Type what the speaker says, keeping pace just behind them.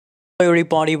Hello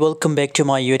everybody, welcome back to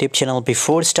my YouTube channel.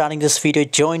 Before starting this video,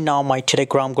 join now my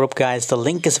Telegram group, guys. The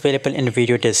link is available in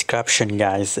video description,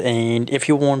 guys. And if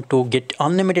you want to get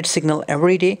unlimited signal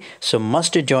every day, so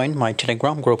must join my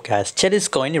Telegram group, guys. Chiliz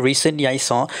coin, recently I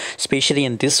saw, especially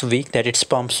in this week, that it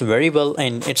pumps very well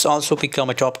and it's also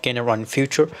become a top gainer on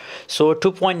future. So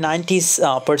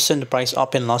 2.90% price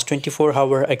up in last 24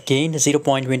 hours, again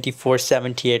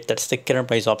 0.2478, that's the current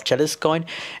price of Chiliz coin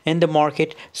in the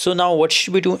market. So now what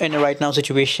should we do in right now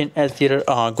situation? Is there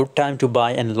a good time to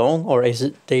buy and long, or is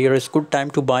it there is good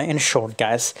time to buy and short,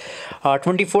 guys?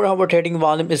 24-hour trading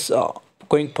volume is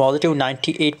going positive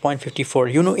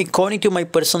 98.54. According to my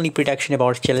personally prediction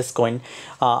about Chiliz coin,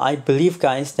 I believe,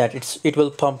 guys, that it will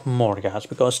pump more, guys,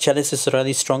 because Chiliz is a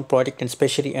really strong product, and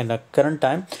especially in the current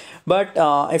time. But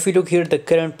if you look here, the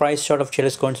current price chart of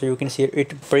Chiliz coin, so you can see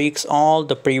it breaks all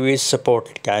the previous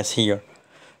support, guys, here.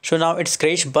 So now it's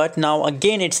crashed, but now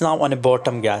again it's now on the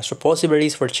bottom, guys. So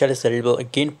possibilities for Chiliz that it will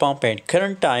again pump, and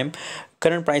current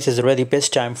price is really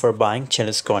best time for buying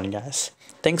Chiliz coin, guys.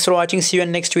 Thanks for watching. See you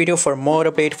in next video. For more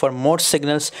update, for more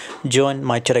signals, join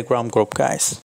my Telegram group, guys.